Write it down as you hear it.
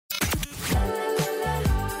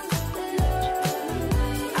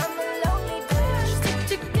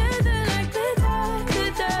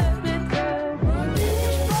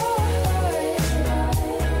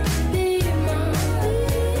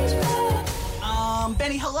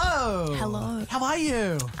Benee, hello. Hello. How are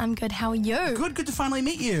you? I'm good. How are you? Good to finally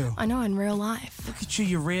meet you. I know, in real life. Look at you,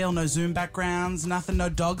 you're real. No Zoom backgrounds, nothing, no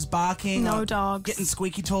dogs barking. No or dogs. Getting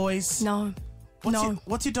squeaky toys. No.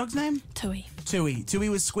 What's your dog's name? Tui. Tui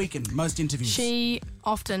was squeaking most interviews. She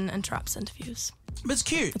often interrupts interviews. But it's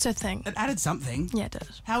cute. It's her thing. It added something. Yeah, it did.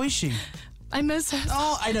 How is she? I miss her.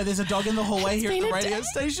 Oh, I know. There's a dog in the hallway here at been the a radio day.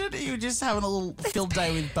 station. You were just having a little field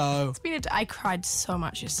day with Bo. I cried so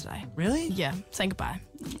much yesterday. Really? Yeah. Saying goodbye.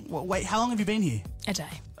 Well, wait, how long have you been here? A day.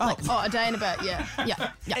 Oh. A day and a bit. Yeah.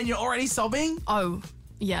 Yeah. Yeah. And you're already sobbing? Oh,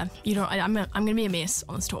 yeah. You know, I'm going to be a mess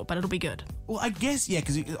on this tour, but it'll be good. Well, I guess, yeah,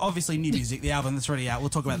 because obviously new music, the album that's already out. We'll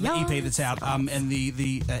talk about the EP that's out and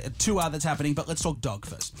the tour that's happening, but let's talk dog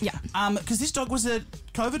first. Yeah. Because this dog was a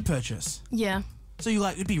COVID purchase. Yeah. So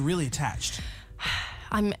you'd be really attached.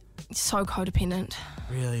 I'm so codependent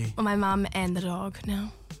Really? on my mum and the dog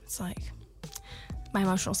now. It's like my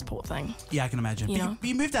emotional support thing. Yeah, I can imagine. You But know?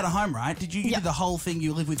 you moved out of home, right? You Yeah. did the whole thing,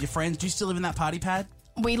 you live with your friends. Do you still live in that party pad?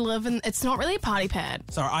 We live in, it's not really a party pad.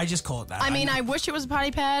 Sorry, I just call it that. I mean, know. I wish it was a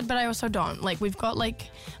party pad, but I also don't. Like, we've got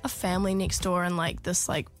like a family next door and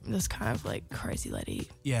this kind of like crazy lady.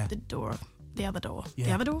 Yeah. The other door. Yeah.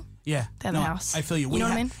 The other door? Yeah. The other house. I feel you. You know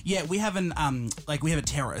what I mean? Yeah, we have we have a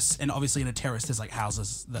terrace, and obviously in a terrace there's like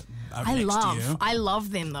houses that are next to you. I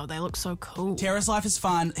love them though. They look so cool. Terrace life is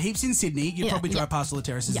fun. Heaps in Sydney. You Yeah, probably drive yeah. past all the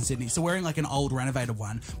terraces in Yeah. Sydney. So we're in like an old renovated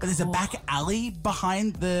one. But there's a back alley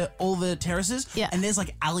behind all the terraces. Yeah. And there's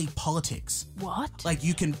like alley politics. What? Like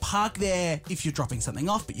you can park there if you're dropping something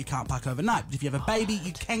off, but you can't park overnight. But if you have a baby,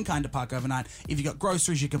 you can kind of park overnight. If you got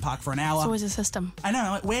groceries, you can park for an hour. It's always a system. I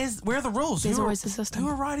know. Like, where are the rules? There's Who are- always a system. Who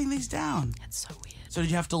are writing these down? It's so weird. So did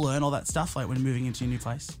you have to learn all that stuff like when moving into your new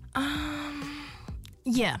place?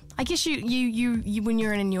 Yeah. I guess you when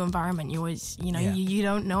you're in a new environment, you always, Yeah. you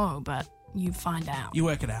don't know, but you find out. You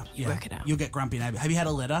work it out. Yeah. work it out. You'll get grumpy neighbor. Have you had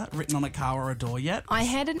a letter written on a car or a door yet? I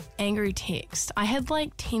had an angry text. I had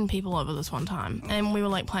like 10 people over this one time, and we were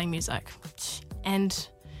like playing music. And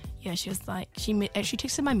yeah, she was like, she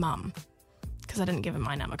texted my mum because I didn't give her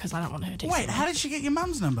my number because I don't want her to text Wait, how did she get your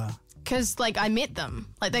mum's number? Because like I met them,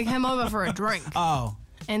 like they came over for a drink, Oh,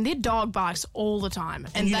 and their dog barks all the time,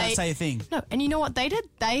 and you don't say a thing. no. And you know what they did?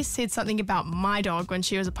 They said something about my dog when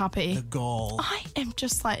she was a puppy. The gall. I am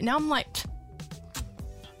just like, now I'm like,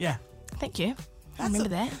 Yeah. thank you. I remember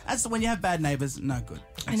that. That's when you have bad neighbours. No good.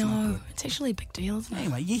 I That's not know. good. It's actually a big deal, isn't it?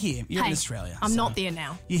 Anyway, you're here. You're in Hey, Australia. I'm so not there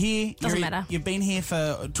now. You're here. Doesn't you're, matter. You've been here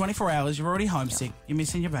for 24 hours. You're already homesick. You're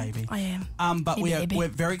missing your baby. I am. But Hey, baby. we're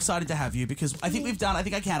very excited to have you because I think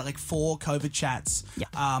I counted like 4 COVID chats.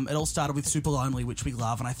 Yeah. It all started with Super Lonely, which we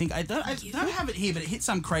love, and I think I don't have it here, but it hit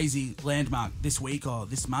some crazy landmark this week or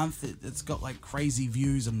this month. It's got like crazy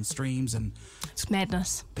views and streams, and It's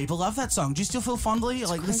madness. people love that song. Do you still feel fondly?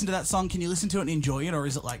 Like listen to that song? Can you listen to it and enjoy it, or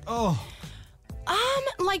is it like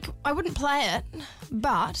Like, I wouldn't play it,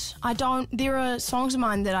 but I don't. There are songs of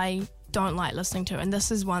mine that I don't like listening to, and this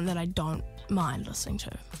is one that I don't mind listening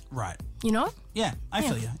to. right? You know? Yeah, I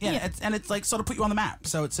feel you. Yeah, Yeah. It's like sort of put you on the map.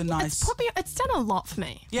 So it's a nice. It's done a lot for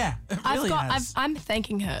me. Yeah, it really has. I'm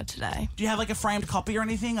thanking her today. Do you have like a framed copy or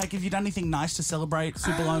anything? Like, have you done anything nice to celebrate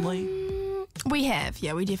Super Lonely? We have,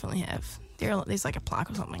 yeah, we definitely have. There's like a plaque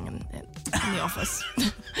or something in the office.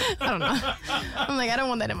 I don't know. I'm like, I don't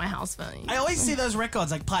want that in my house, but I always see those records,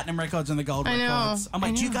 like platinum records and the gold I know, records. I'm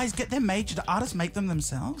like, I do you know. guys get them made? Do the artists make them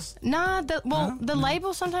themselves? nah. The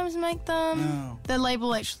label sometimes make them. No. The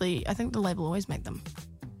label actually, I think the label always make them.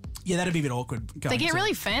 Yeah, that'd be a bit awkward. They get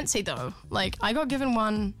really fancy though. Like I got given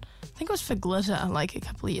one, I think it was for glitter, like a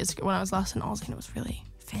couple of years ago when I was last in Aussie, and it was really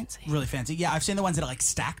fancy. really fancy. Yeah, I've seen the ones that are like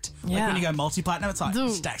stacked. Like Yeah. when you go multi-platinum, it's like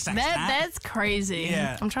Dude, stack. That's crazy.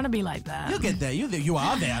 Yeah. I'm trying to be like that. You'll get there. You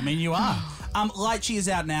are there. I mean, you are. Lychee is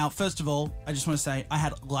out now. First of all, I just want to say I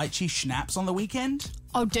had lychee schnapps on the weekend.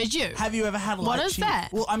 Oh, did you? Have you ever had lychee? What is that?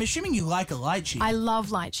 Well, I'm assuming you like a lychee. I love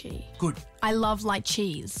lychee. Good. I love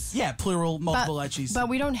lychees. Yeah, plural, multiple lychees. But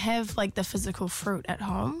we don't have like the physical fruit at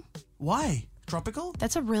home. Why? Tropical?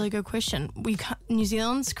 That's a really good question. New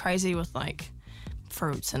Zealand's crazy with like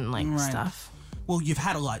fruits and like Right. stuff. Well, you've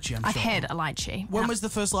had a lychee, I'm I've sure. had a lychee. When was the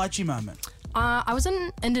first lychee moment? I was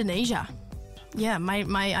in Indonesia. Yeah,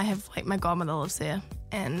 I have like my godmother lives there,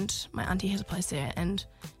 and my auntie has a place there, and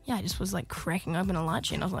yeah, I just was like cracking open a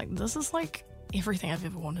lychee, and I was like, this is like everything I've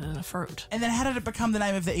ever wanted in a fruit. And then how did it become the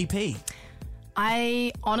name of the E EP?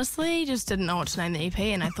 I honestly just didn't know what to name the EP,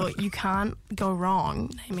 and I thought you can't go wrong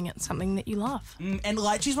naming it something that you love. And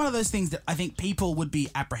lychee's one of those things that I think people would be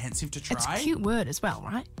apprehensive to try. It's a cute word as well,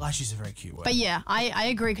 right? Lychee's a very cute word. But yeah, I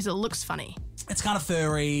agree because it looks funny. It's kind of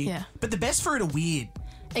furry. Yeah. But the best fruit are weird.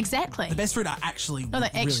 Exactly. The best fruit are actually No, they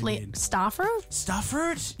really actually weird. starfruit.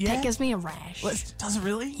 Starfruit? Yeah. That gives me a rash. Well, does it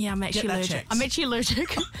really? Yeah, I'm actually Get that allergic. checked. I'm actually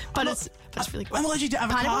allergic, but it's really good. I'm allergic to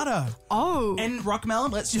avocado. Oh, And rock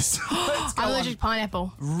melon. Let's just. Let's go I'm on. allergic to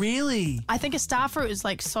pineapple. Really? I think a starfruit is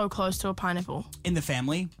like so close to a pineapple, In the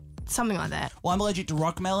family? something like that. Well, I'm allergic to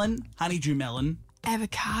rock melon, honeydew melon,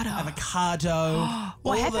 Avocado. avocado.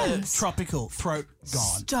 What all happens? the tropical. Throat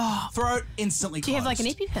gone. Stop. Throat instantly Do you have like an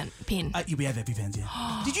closed. EpiPen? Pen? We have EpiPens,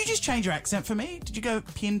 yeah. Did you just change your accent for me? Did you go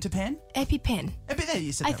pen to pen? EpiPen. There,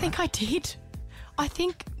 you said I that think right. I did. I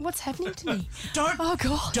think what's happening to me? Don't. Oh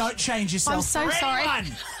god. Don't change yourself. I'm so for sorry.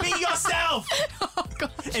 anyone. Be yourself. Oh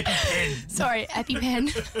god. EpiPen. Sorry,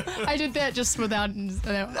 EpiPen. I did that just without. I'm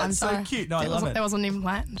That's so sorry. cute. No, I That love wasn't- it. That wasn't even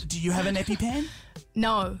planned. Do you have an EpiPen?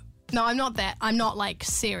 No, I'm not that. I'm not like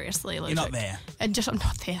seriously allergic. You're not there. I'm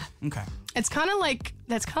not there. Okay. It's kind of like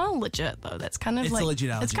that's kind of legit though. That's kind of It's like a legit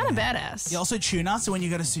allergy, it's kind of yeah. badass. You also tuna. So when you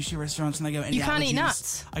go to sushi restaurants and they go, any You can't eat allergies?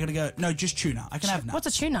 nuts. I gotta go. No, just tuna. I can have nuts. What's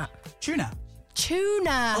a tuna? Tuna?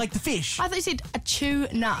 Tuna. Like the fish. I thought you said a chew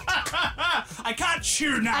nut. I can't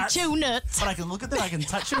chew A nuts. chew nut. But I can look at them. I can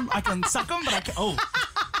touch them. I can suck them. But I can. Oh.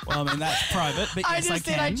 Well, I mean that's private. But I yes, just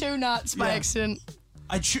I said can. I chew nuts by Yeah. accident.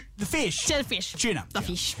 I chew the fish. The fish. Tuna. The Yeah.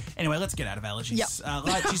 fish. Anyway, let's get out of allergies. Yep.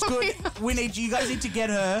 Lychee's good. You guys need to get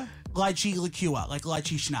her lychee liqueur, like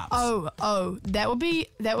lychee schnapps. Oh, that would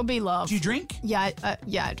be love. Do you drink? Yeah,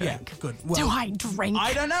 I drink. good. Well, do I drink?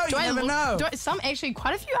 I don't know. Do You I never know. Actually,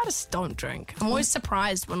 quite a few artists don't drink. I'm always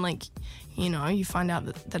surprised when, like, you find out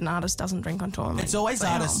that an artist doesn't drink on tour. I'm It's like, always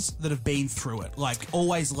damn. artists that have been through it, like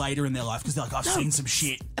always later in their life, because they're like, I've seen some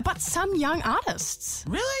shit. But some young artists.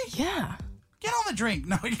 Really? Yeah. Get on the drink.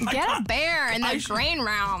 No, I Get a can't. bear in I the should- green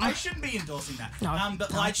room. I shouldn't be endorsing that. No,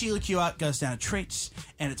 but no. lychee liqueur goes down a treat,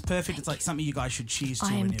 and it's perfect. It's like something you guys should cheers to. I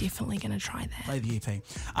am when you definitely going to try that. play the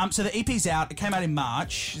EP. So the EP's out. It came out in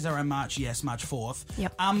March. Is that right? March? Yes, March 4th.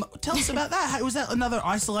 Yep. Tell us about that. Was that another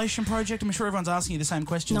isolation project? I'm sure everyone's asking you the same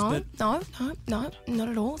questions. No, but no, not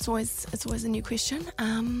at all. It's always a new question.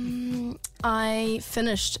 I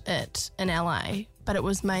finished it in LA, but it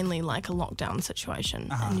was mainly like a lockdown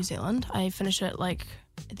situation in New Zealand. I finished it like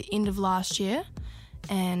at the end of last year,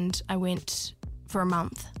 and I went for a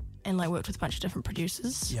month and like worked with a bunch of different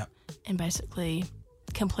producers. Yep. And basically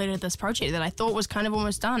completed this project that I thought was kind of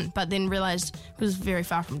almost done, but then realized it was very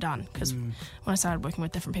far from done because when I started working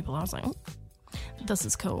with different people, I was like, oh, this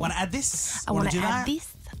is cool. Want to add this? I want Wanna to do add that?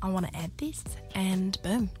 this. I want to add this, and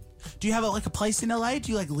boom. Do you have a place in LA?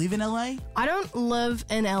 Do you like live in LA? I don't live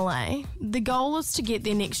in LA. The goal is to get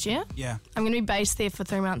there next year. Yeah. I'm going to be based there for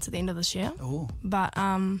 3 months at the end of this year. Oh. But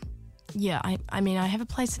yeah, I mean, I have a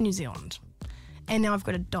place in New Zealand, and now I've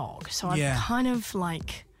got a dog, so I'm Yeah. kind of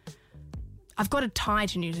like, I've got a tie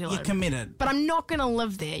to New Zealand. You're committed But I'm not going to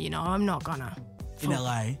live there, I'm not going to. in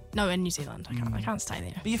LA, No, in New Zealand. I can't stay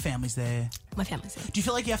there. but your family's there. My family's there. Do you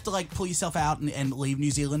feel like you have to like pull yourself out and leave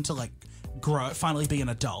New Zealand to like grow, finally be an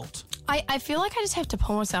adult? I feel like I just have to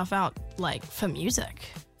pull myself out, like, for music.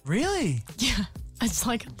 Really? Yeah. It's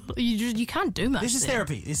like, you can't do much This is there.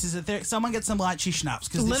 therapy. This is someone get some lychee schnapps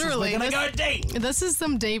because Literally, we're gonna go deep. This is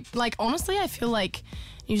some deep. Like, honestly, I feel like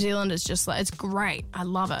New Zealand is just like, it's great. I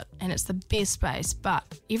love it, and it's the best space. But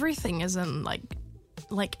everything is in like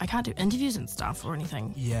I can't do interviews and stuff or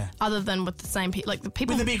anything. Yeah. Other than with the same people, like the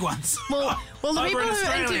people. With the big ones. Well, the Over people in who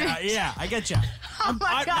Australia. interview. Yeah, I get you. Oh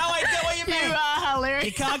my God. No, I get what you mean. You are hilarious.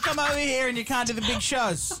 You can't come over here and you can't do the big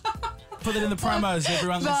shows. Put it in the promos.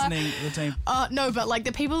 Everyone listening, the team. No, but like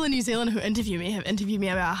the people in New Zealand who interview me have interviewed me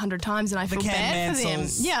about 100 times, and I feel Cam bad for them.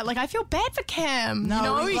 Mansells. Yeah, like I feel bad for Cam.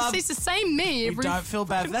 No, we he love- says the same me We every. don't feel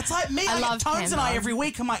bad. That's like me. I love get Tones Cam, and I though. every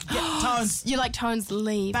week. I'm like, get Tones. You like Tones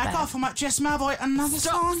leave. Back babe. off. I'm like, Jess Mavoi, another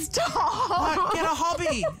song? Stop. Like, get a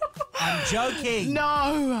hobby. I'm joking.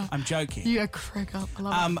 No. I'm joking. You crack up. I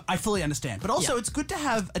love it. I fully understand. But also, Yeah. it's good to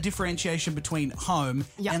have a differentiation between home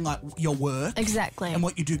Yeah. and like your work. Exactly. And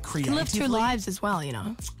what you do You can creatively. live two lives as well,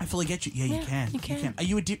 I fully get you. Yeah, you Yeah, can. you can. Are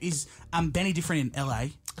you is Benee different in LA?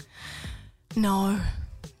 No.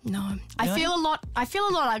 I Really? feel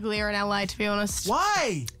a lot uglier in LA, to be honest.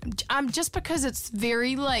 Why? Just because it's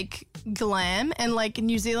very like glam, and like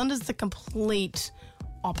New Zealand is the complete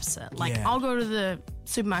opposite. Like Yeah. I'll go to the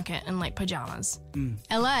supermarket in like pajamas.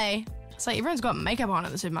 LA, it's like everyone's got makeup on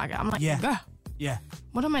at the supermarket. I'm like, Yeah. "Ugh, Yeah.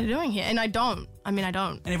 what am I doing here? And I don't. And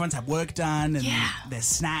everyone's had work done and Yeah. they're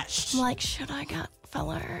snatched. I'm like, should I get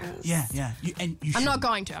fillers. Yeah. You I'm should. not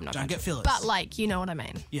going to. I'm not Don't going get to. fillers. But like, you know what I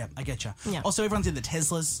mean. Yeah, I get you. Yeah. Also, everyone's in the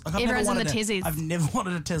Teslas. Like, Everyone's in the Teslas. I've never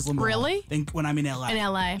wanted a Tesla more. Really? Than when I'm in LA. In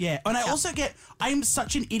LA. Yeah. And I also I'm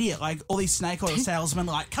such an idiot. Like all these snake oil salesmen,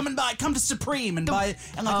 like come to Supreme and buy,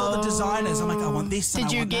 and like all the designers. I'm like, I want this. And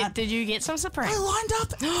I want that. Did you get some Supreme? I lined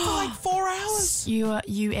up for like 4 hours.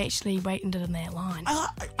 You actually waited in that line.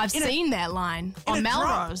 I've seen that line on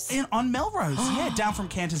Melrose. On Melrose, yeah, down from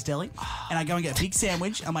Cantor's Deli, and I go and get a big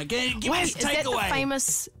sandwich. I'm like, give me this Is that takeaway. the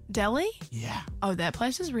famous deli? Yeah. Oh, that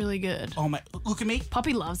place is really good. Oh my! Look at me.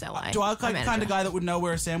 Poppy loves LA. Do I look like the kind of guy that would know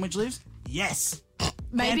where a sandwich lives? Yes.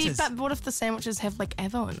 Maybe, Cantor's. but what if the sandwiches have like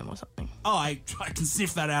Avo in them or something? Oh, I can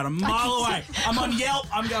sniff that out a mile away. I'm on Yelp.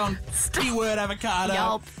 I'm going keyword avocado.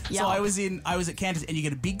 Yelp. So I was at Cantor's, and you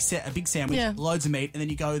get a big sandwich, Yeah. loads of meat, and then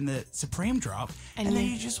you go in the Supreme drop, and then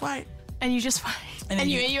you just wait. And you just wait. And then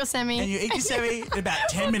you eat your semi. And you eat your semi about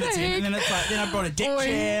 10 minutes in, and then it's like, then I brought a deck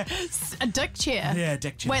chair. A dick chair? Yeah,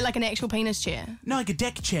 deck chair. Wait, like an actual penis chair? No, like a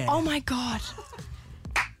deck chair. Oh my God.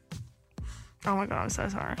 Oh my God, I'm so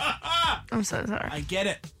sorry. I'm so sorry. I get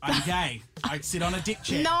it. I'm gay. I sit on a dick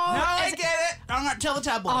chair. No, I get it. I'm going to tell the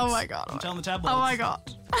tabloids. Oh my God. I'm telling the tabloids. Oh my God.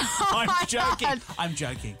 I'm joking. God. I'm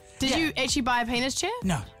joking. Did you actually buy a penis chair?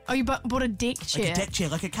 No. Oh, you bought a deck chair? Like a deck chair,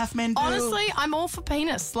 like a Kathmandu. Honestly, I'm all for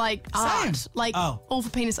penis, like art. Like, all for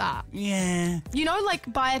penis art. Yeah. You know,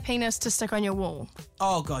 like, buy a penis to stick on your wall.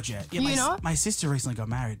 Oh, God, yeah. You know? My sister recently got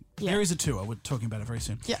married. Yeah. There is a tour. We're talking about it very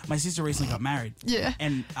soon. Yeah. My sister recently got married. Yeah.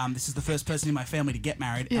 And this is the first person in my family to get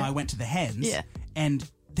married. And Yeah. I went to the hens. Yeah. And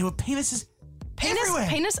there were penises everywhere.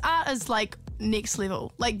 Penis art is, like, next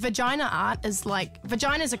level. Like, vagina art is, like,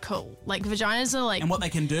 vaginas are cool. Like, vaginas are, like... And what they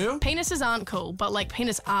can do? Penises aren't cool, but, like,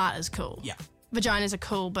 penis art is cool. Yeah. Vaginas are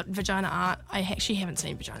cool, but vagina art, I actually haven't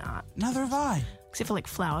seen vagina art. Neither have I. Except for, like,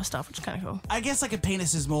 flower stuff, which is kind of cool. I guess, like, a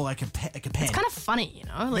penis is more like a pen. It's kind of funny, you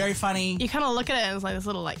know? Like, very funny. You kind of look at it and it's like this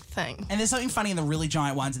little, like, thing. And there's something funny in the really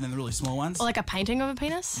giant ones and then the really small ones. Or, like, a painting of a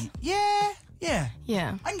penis. Yeah.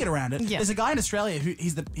 Yeah. I can get around it. Yeah. There's a guy in Australia who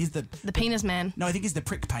he's the The penis man. no, I think he's the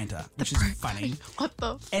prick painter, which is funny. What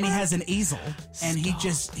the fuck? And he has an easel, and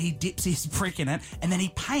he dips his prick in it, and then he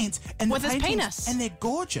paints, and With the his paintings- penis? and they're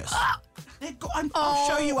gorgeous. I'll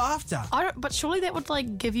show you after. But surely that would,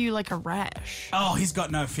 like, give you, like, a rash. Oh, he's got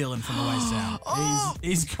no feeling from the waist down.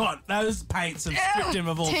 He's got those paints have stripped him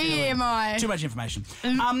of all feeling. TMI. Too much information.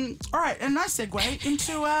 All right, a nice segue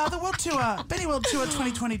into the World Tour, Benee World Tour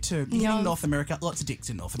 2022. Beginning in North America, lots of dicks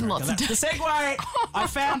in North America. Lots of That's the segue. I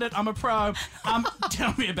found it. I'm a pro.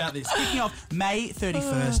 Tell me about this. Kicking off May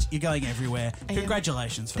 31st. You're going everywhere.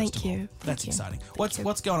 Congratulations, first of all. Thank you. That's Thank you. exciting.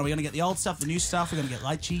 What's going on? Are we going to get the old stuff, the new stuff? We're going to get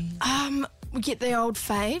lychee. We get the old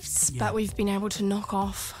faves, Yeah. but we've been able to knock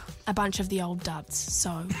off a bunch of the old duds.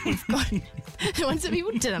 So we've got the ones that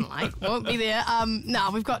people didn't like won't be there.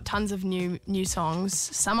 We've got tons of new songs.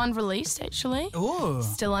 Some unreleased, actually. Ooh.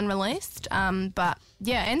 Still unreleased. But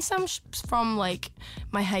yeah, and some from like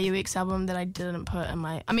my Hey UX album that I didn't put in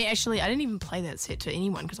my. I mean, actually, I didn't even play that set to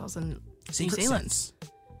anyone because I was in Secret New Zealand. Sense.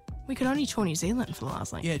 We could only tour New Zealand for the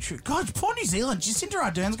last Yeah, true. God, poor New Zealand. Jacinta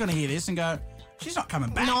Ardern's going to hear this and go, she's not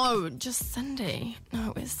coming back. No, just Cindy.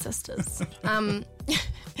 No, we're sisters.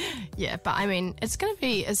 Yeah, but I mean, it's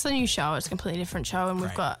a new show. It's a completely different show, and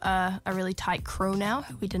we've Great. got a really tight crew now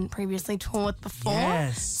who we didn't previously tour with before.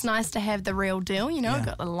 Yes. It's nice to have the real deal, you know. Yeah.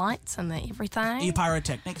 Got the lights and the everything. Are you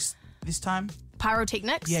pyrotechnics this time?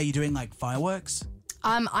 Pyrotechnics? Yeah, you're doing like fireworks?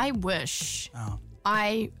 I wish. Oh.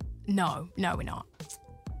 No, we're not.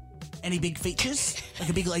 Any big features? Like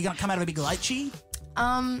are you going to come out of a big lychee?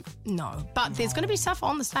 No. But there's going to be stuff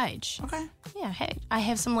on the stage. Okay. Yeah, hey, I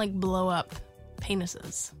have some like blow up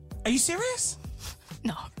penises. Are you serious?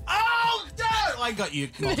 No. Oh, no! I got you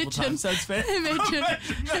multiple times, so it's fair.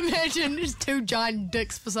 Imagine there's two giant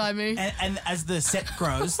dicks beside me. And as the set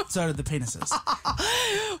grows, so do the penises.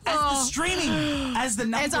 As the streaming, as the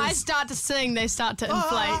numbers... As I start to sing, they start to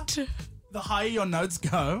inflate. The higher your notes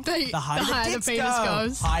go, the higher the tits penis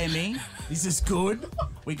goes. Hire me. This is good.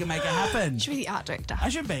 We can make it happen. Should be the art director. I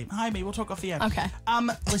should be. Hi, me. We'll talk off the air. Okay.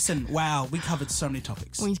 Listen, wow, we covered so many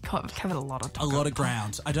topics. We covered a lot of A lot of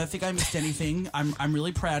ground. I don't think I missed anything. I'm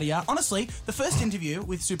really proud of you. Honestly, the first interview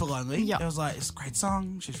with Super Lonely, Yep. it was like, it's a great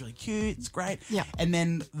song. She's really cute. It's great. Yep. And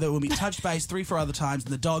then when we touched base 3-4 other times,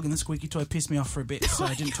 and the dog and the squeaky toy pissed me off for a bit, so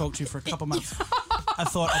I didn't talk to you for a couple months. I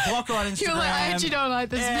thought I'll block her on Instagram. You're like, I actually don't like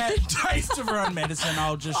this bitch. Taste of her own medicine.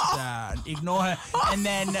 I'll just ignore her. And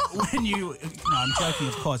then when you, no, I'm joking,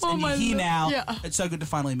 of course. And you're here now. Yeah. It's so good to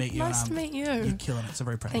finally meet you. Nice and, to meet you. You're killing it. So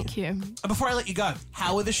very proud Thank of you. you. Before I let you go,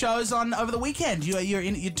 how were the shows on over the weekend?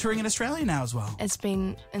 You're touring in Australia now as well. It's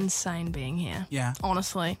been insane being here. Yeah.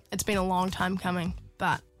 Honestly, it's been a long time coming,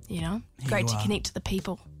 but great to connect to the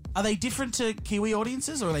people. Are they different to Kiwi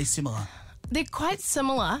audiences or are they similar? They're quite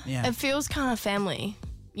similar. Yeah. It feels kind of family,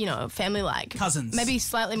 family-like. Cousins. Maybe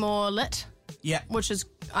slightly more lit, Yeah. which is,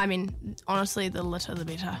 honestly, the litter the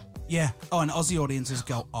better. Yeah. Oh, and Aussie audiences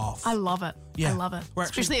go off. I love it. Yeah. I love it. We're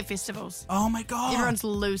Especially at festivals. Oh my God. Everyone's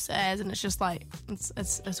loose as, and it's just like, it's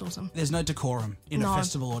awesome. There's no decorum in a No.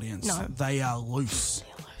 festival audience. No. They are loose.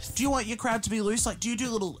 Do you want your crowd to be loose? Like, do you do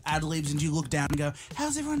little ad libs and do you look down and go,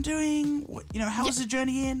 how's everyone doing? How was the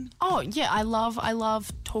journey in? Oh, yeah, I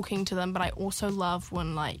love talking to them, but I also love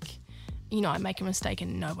when, I make a mistake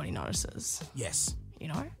and nobody notices, Yes.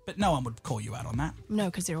 But no one would call you out on that. no,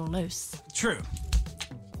 because they're all loose. True.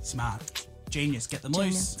 Smart. Genius. Get them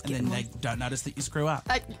Genius. loose. Get And then them they don't notice that you screw up.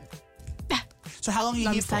 I, So how long are you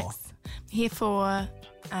no here for? mistakes. I'm here for,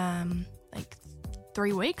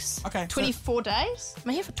 3 weeks. Okay, so- 24 days?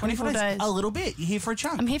 I'm here for 24 days. A little bit. You're here for a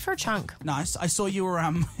chunk. I'm here for a chunk. Nice. I saw you were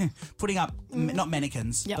putting up, not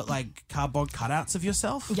mannequins, Yep. but like cardboard cutouts of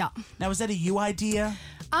yourself. Yeah. Now, was that a you idea?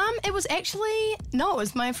 It was actually it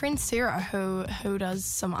was my friend Sarah who does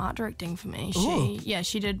some art directing for me. Ooh.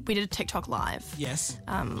 We did a TikTok live. Yes.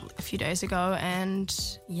 A few days ago, and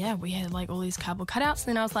we had all these cardboard cutouts,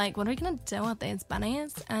 and then I was like, what are we gonna do with these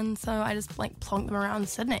bunnies? And so I just plonked them around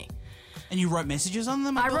Sydney. And you wrote messages on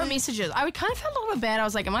them? I wrote believe? messages. I kind of felt a little bit bad. I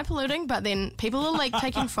was like, am I polluting? But then people are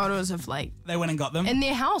taking photos of They went and got them? in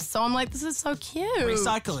their house, so I'm like, this is so cute.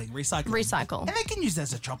 Recycle. Recycle. And they can use it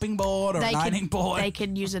as a chopping board or an ironing board. They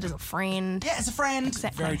could use it as a friend. Yeah, as a friend.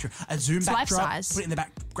 Exactly. Very true. A Zoom It's backdrop. life-size. Put it in the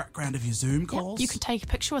background of your Zoom calls. You could take a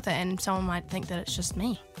picture with it, and someone might think that it's just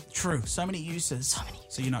me. True. So many uses. So many.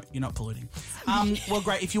 So you're not polluting. Well,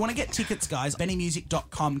 great. If you want to get tickets, guys,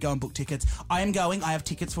 beneemusic.com, go and book tickets. I am going. I have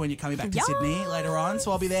tickets for when you're coming back to Yes. Sydney later on,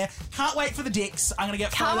 so I'll be there. Can't wait for the dicks. I'm going to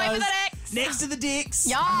get Can't wait for photos the dicks. next to the dicks.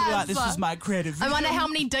 Yes. I'm gonna be like, this is my creative I wonder vision. how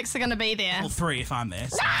many dicks are going to be there. Well, 3 if I'm there.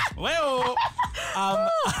 So. Well,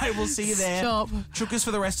 I will see you there. Stop. Chook us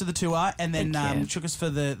for the rest of the tour, and then Thank you. chook us for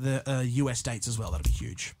the US dates as well. That'll be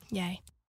huge. Yay.